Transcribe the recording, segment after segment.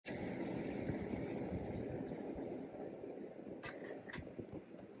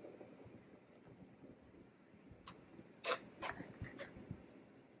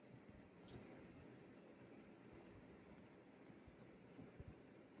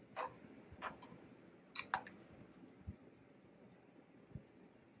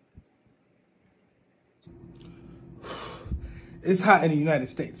it's hot in the United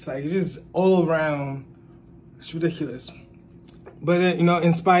States. Like, it's just all around. It's ridiculous. But then, you know,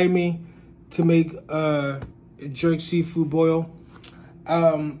 inspired me to make jerk seafood boil.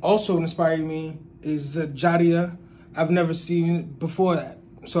 Also inspired me is Jadia. I've never seen it before that.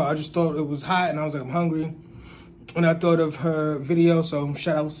 So I just thought it was hot and I was like, I'm hungry. And I thought of her video, so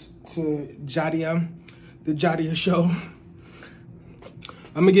shout outs to Jadia, the Jadia show.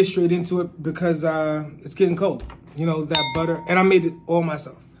 I'm gonna get straight into it because it's getting cold. You know, that butter, and I made it all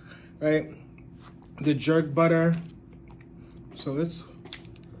myself, right? The jerk butter. So let's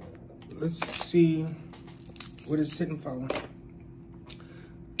see what it's sitting for.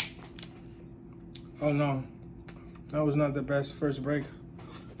 Oh no, that was not the best first break.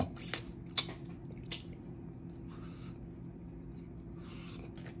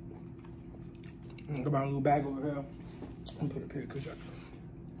 Got my little bag over here. I'm gonna put it here because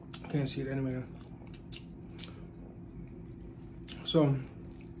I can't see it anyway. So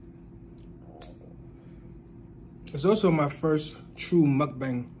it's also my first true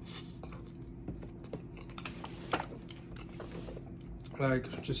mukbang.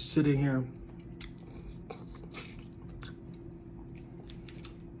 Like just sitting here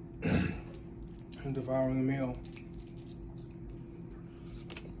and devouring a meal.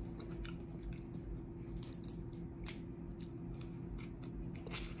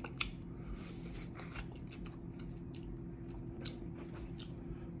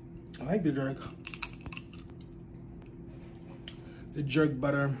 I like the jerk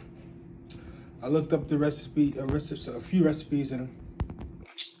butter. I looked up the recipe, a few recipes, and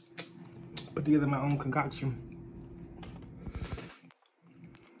put together my own concoction.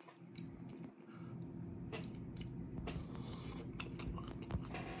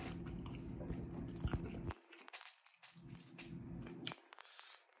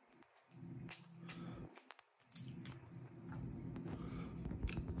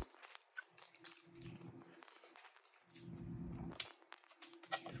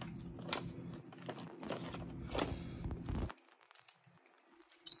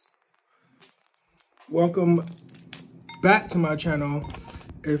 Welcome back to my channel.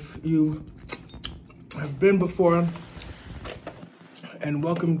 If you have been before, and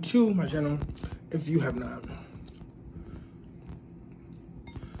welcome to my channel if you have not.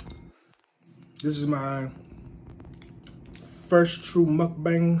 This is my first true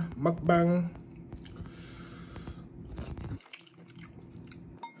mukbang.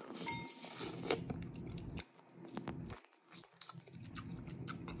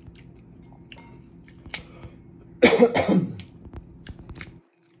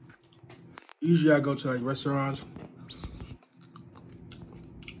 Usually I go to like restaurants.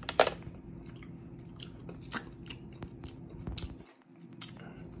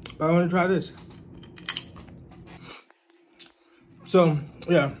 But I want to try this. So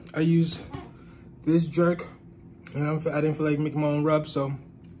yeah, I use this jerk, and I didn't feel like making my own rub, so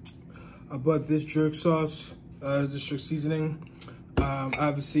I bought this jerk sauce, this jerk seasoning.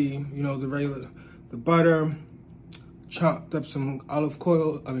 Obviously, you know, the butter, chopped up some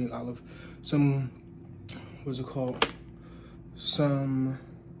some, what's it called? Some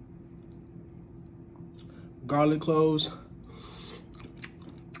garlic cloves,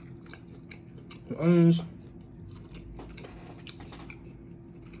 onions,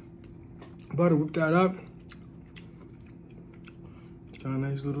 butter, whip that up. Got a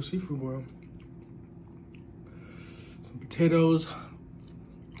nice little seafood boil. Some potatoes,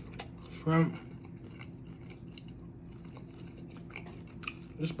 shrimp.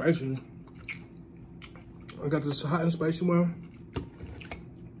 It's spicy. I got this hot and spicy one,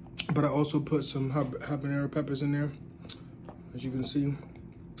 but I also put some habanero peppers in there. As you can see,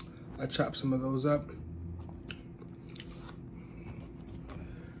 I chopped some of those up.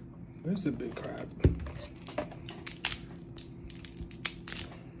 Where's the big crab?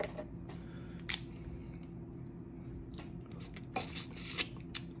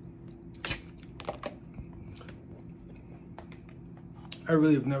 I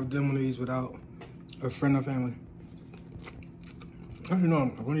really have never done one of these without a friend or family. Actually, no,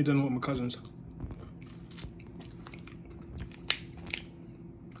 I've only done it with my cousins.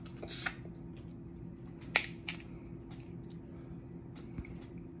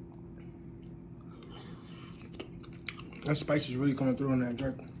 That spice is really coming through on that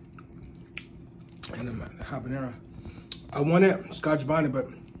jerk. And the habanero. I wanted Scotch bonnet, but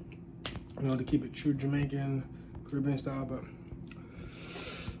you know, to keep it true Jamaican, Caribbean style, but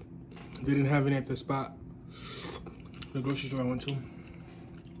they didn't have any at the spot, the grocery store I went to.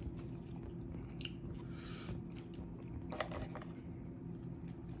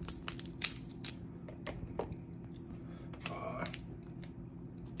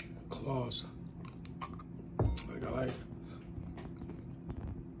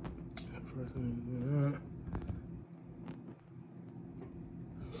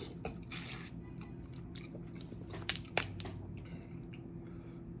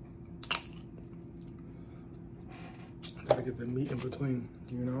 Gotta get the meat in between,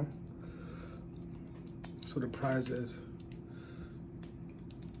 you know? That's what the prize is.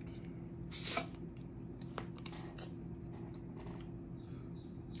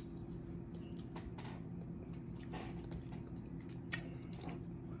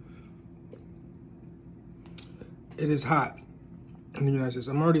 It is hot in the United States.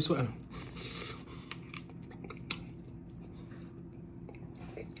 I'm already sweating.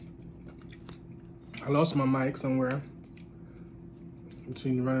 I lost my mic somewhere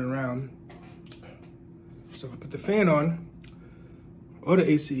between running around. So if I put the fan on or the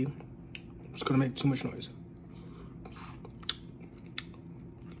AC, it's gonna make too much noise.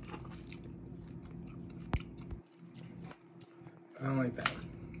 I don't like that.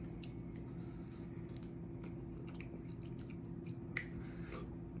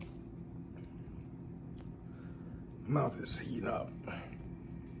 Mouth is heating up.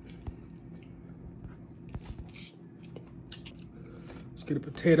 Let's get a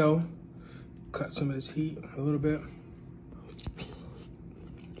potato, cut some of this heat a little bit.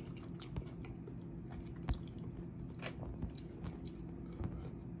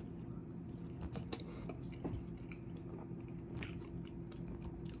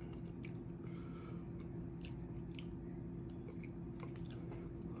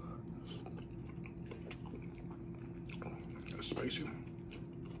 That's spicy.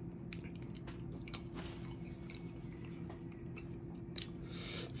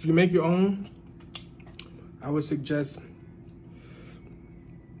 If you make your own, I would suggest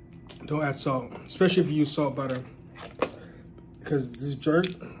don't add salt, especially if you use salt butter, because this jerk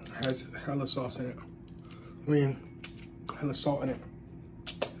has hella sauce in it. I mean, hella salt in it.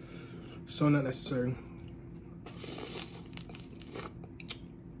 So not necessary.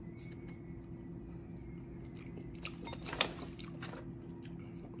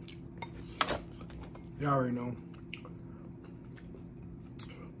 You already know.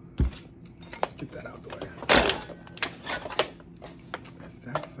 Get that out the way. If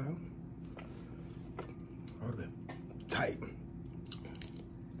that fell, I would have been tight.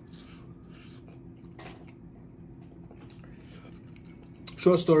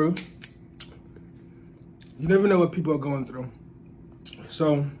 Short story. You never know what people are going through.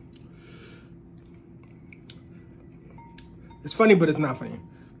 So, it's funny, but it's not funny.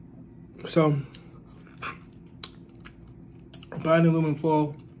 So, buying aluminum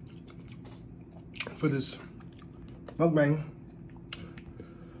foil for this mukbang.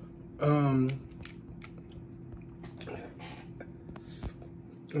 And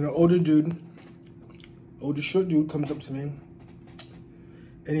an older short dude comes up to me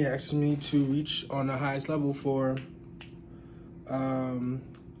and he asks me to reach on the highest level for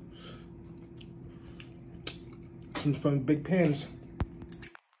from big pans.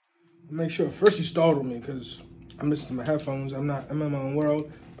 Make sure first he startled me because I'm listening to my headphones. I'm in my own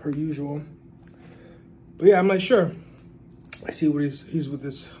world per usual. But yeah, I'm like, sure. I see what he's with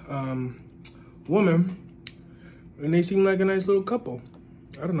this woman, and they seem like a nice little couple.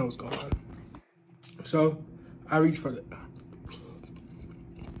 I don't know what's going on. So I reach for it.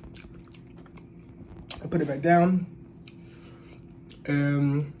 I put it back down,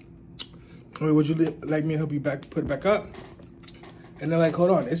 and would you like me to help you put it back up? And they're like, hold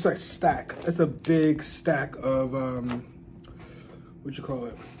on, it's like stack. It's a big stack of, what you call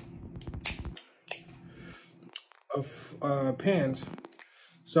it? Of pans.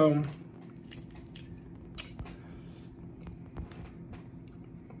 So,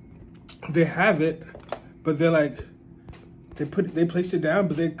 they have it, but they're like, they place it down,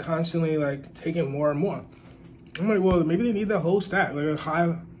 but they're constantly like taking more and more. I'm like, well, maybe they need the whole stack, like a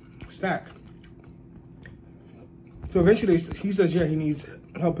high stack. So eventually, he says, yeah, he needs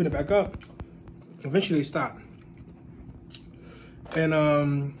help putting it back up. Eventually, they stop. And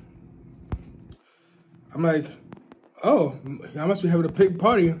I'm like, oh, I must be having a big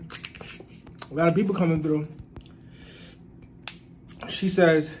party. A lot of people coming through. She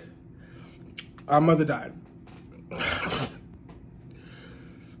says, our mother died.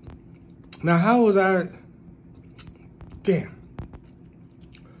 Now, how was I? Damn.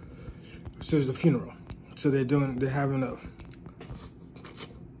 So there's a funeral. So they're having a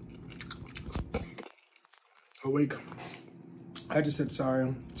wake. I just said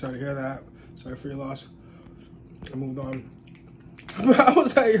sorry. Sorry to hear that. Sorry for your loss. I moved on. But I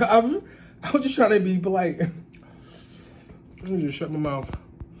was like, I was just trying to be polite. Let me just shut my mouth.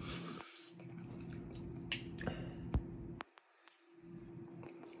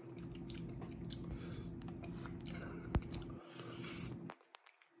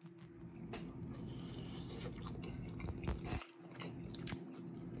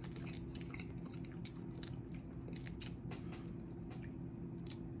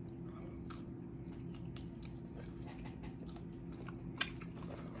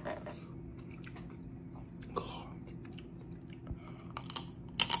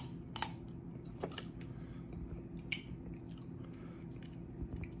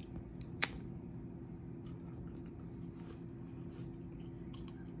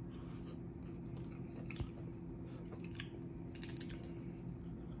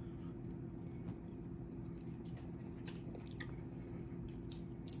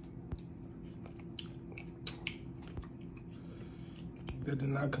 That did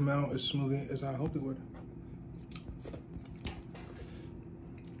not come out as smoothly as I hoped it would.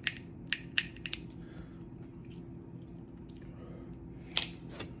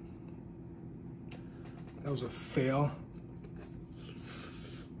 That was a fail.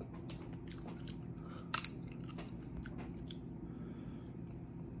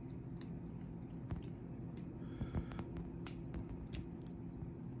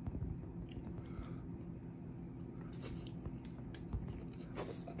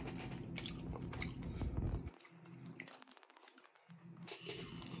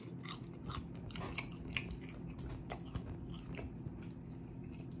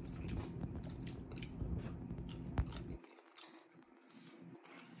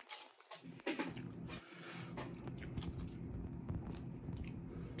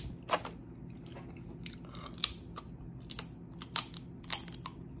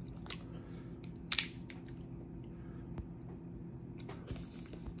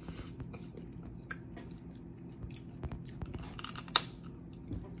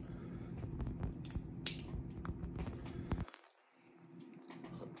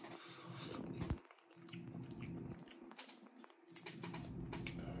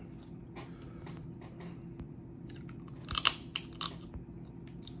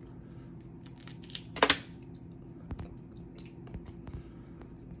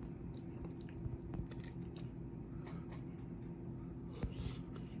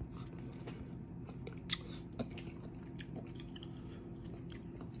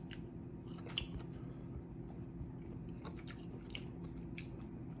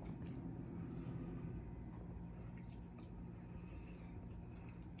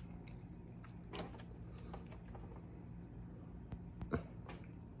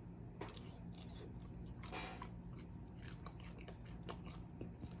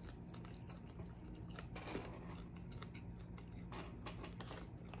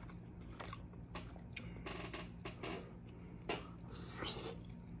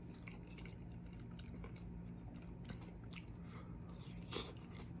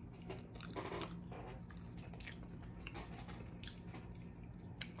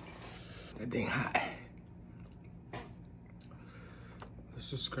 That thing hot. Let's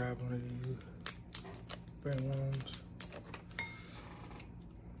just grab one of these brain worms.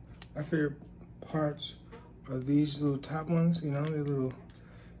 My favorite parts are these little top ones, you know,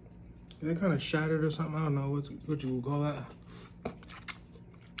 they're kind of shattered or something. I don't know what you would call that.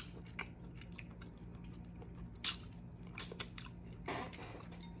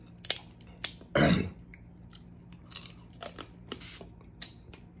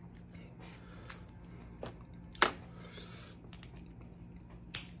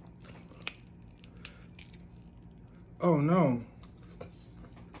 Oh no,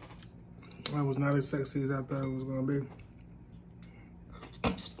 that was not as sexy as I thought it was gonna be.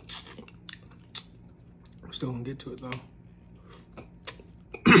 I'm still gonna get to it though.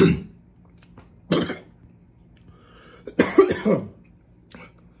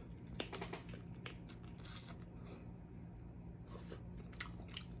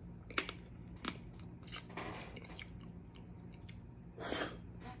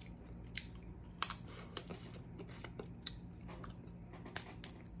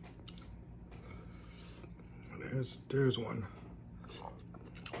 There's one.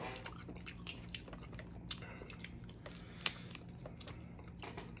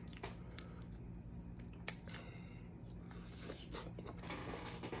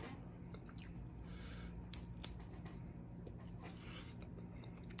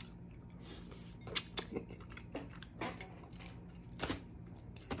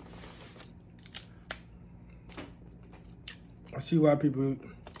 I see why people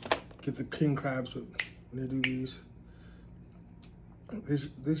get the king crabs when they do these.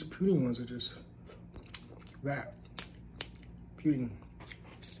 These pudding ones are just that pudding.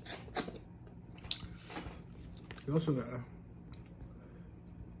 You also got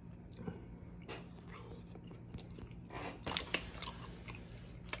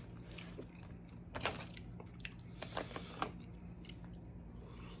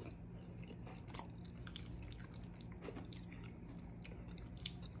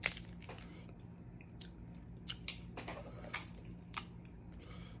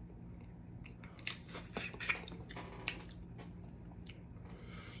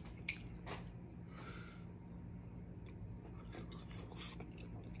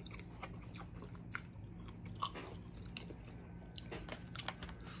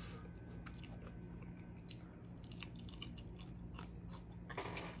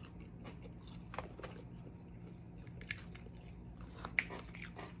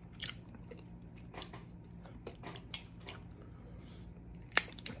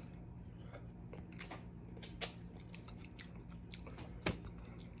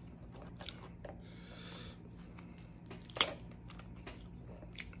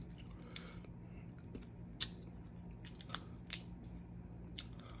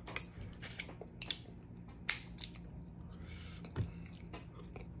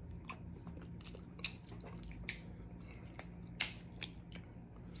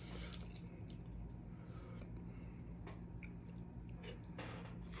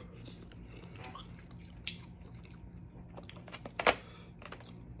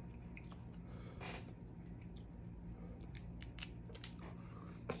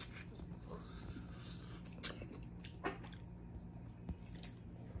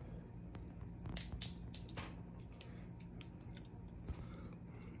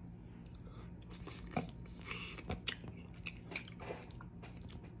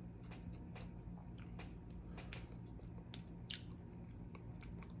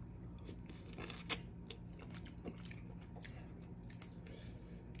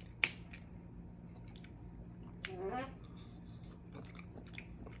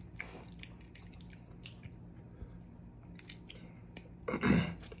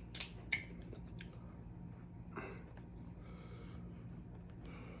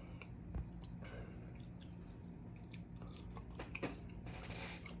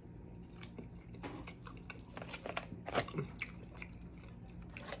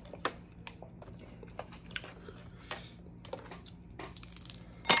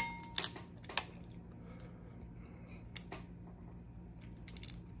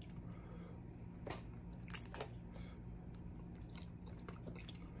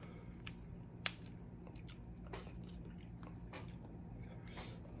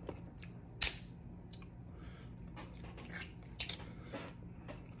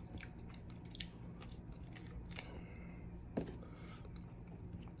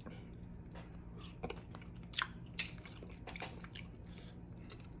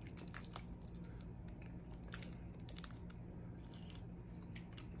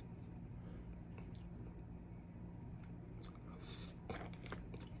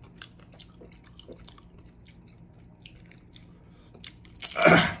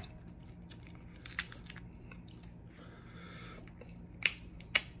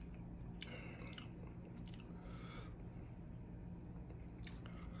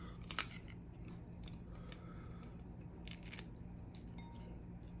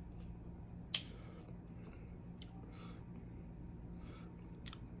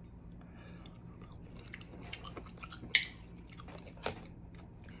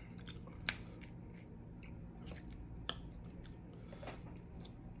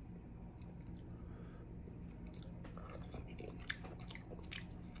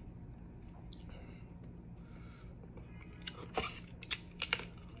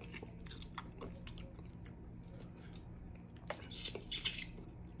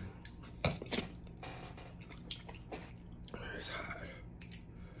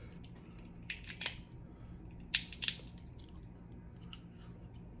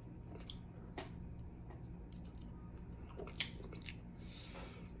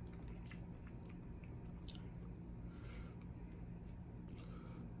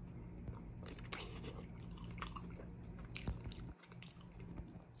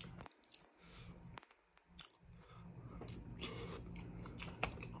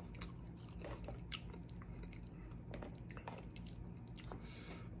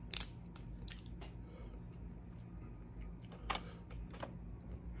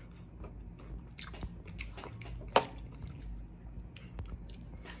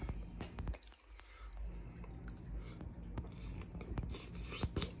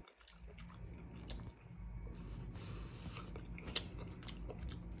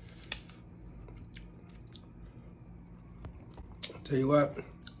Tell you what,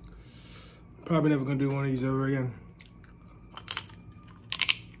 probably never gonna do one of these ever again.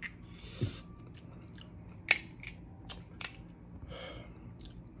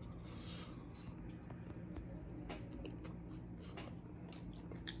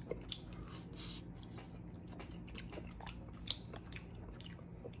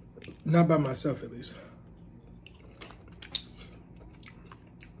 Not by myself, at least.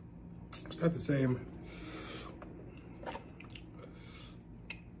 It's not the same.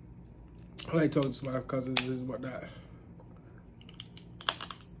 I like talking to my cousins and whatnot.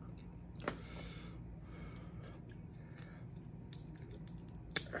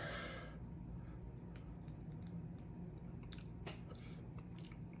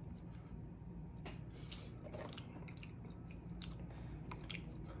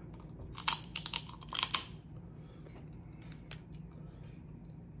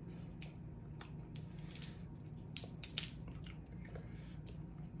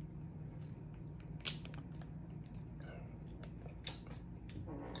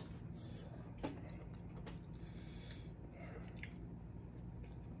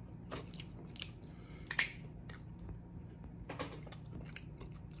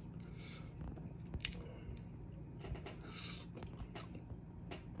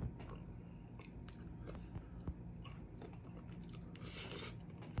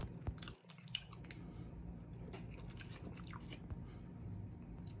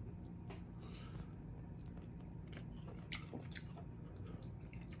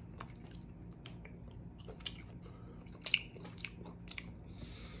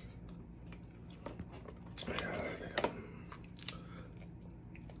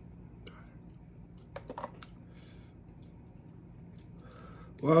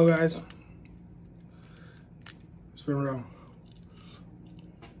 Well, guys, it's been real.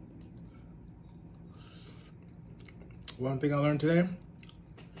 One thing I learned today,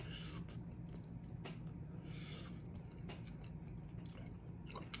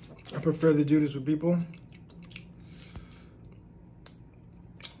 I prefer to do this with people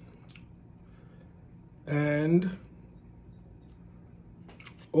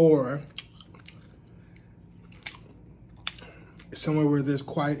or somewhere where there's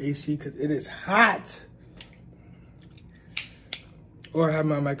quiet AC because it is hot, or have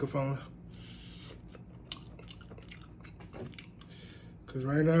my microphone, because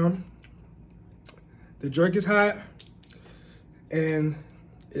right now the jerk is hot and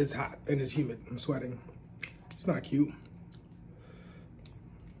it's hot and it's humid. I'm sweating. It's not cute.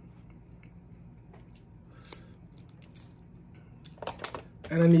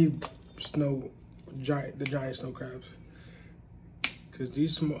 And I need the giant snow crabs. Because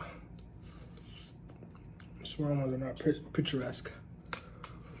these small ones are not picturesque.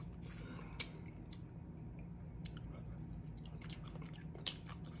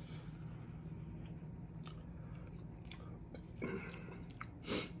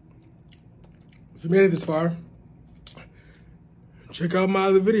 If you made it this far, check out my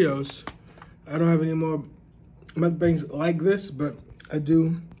other videos. I don't have any more mukbangs like this, but I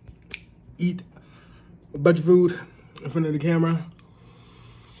do eat a bunch of food in front of the camera.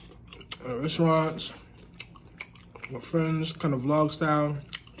 Restaurants, with friends, kind of vlog style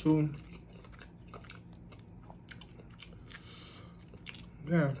too.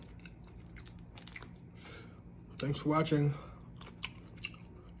 Yeah. Thanks for watching.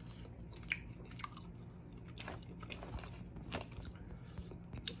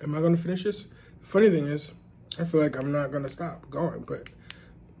 Am I gonna finish this? The funny thing is, I feel like I'm not gonna stop going, but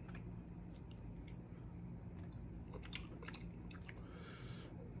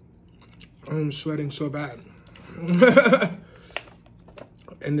I'm sweating so bad.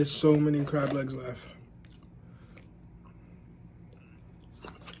 And there's so many crab legs left.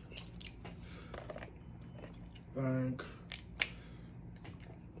 Like,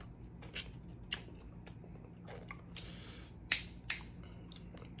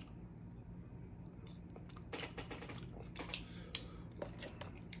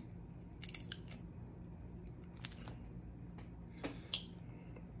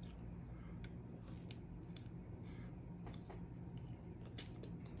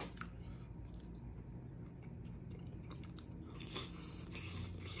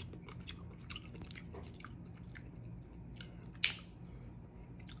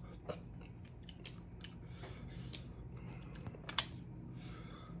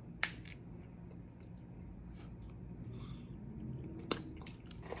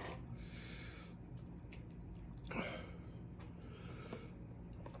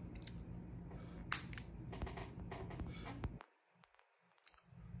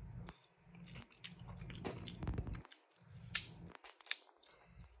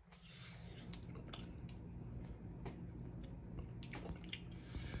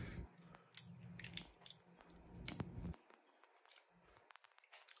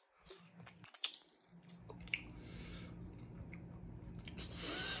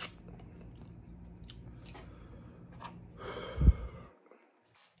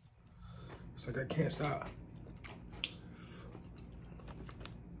 It's like I can't stop.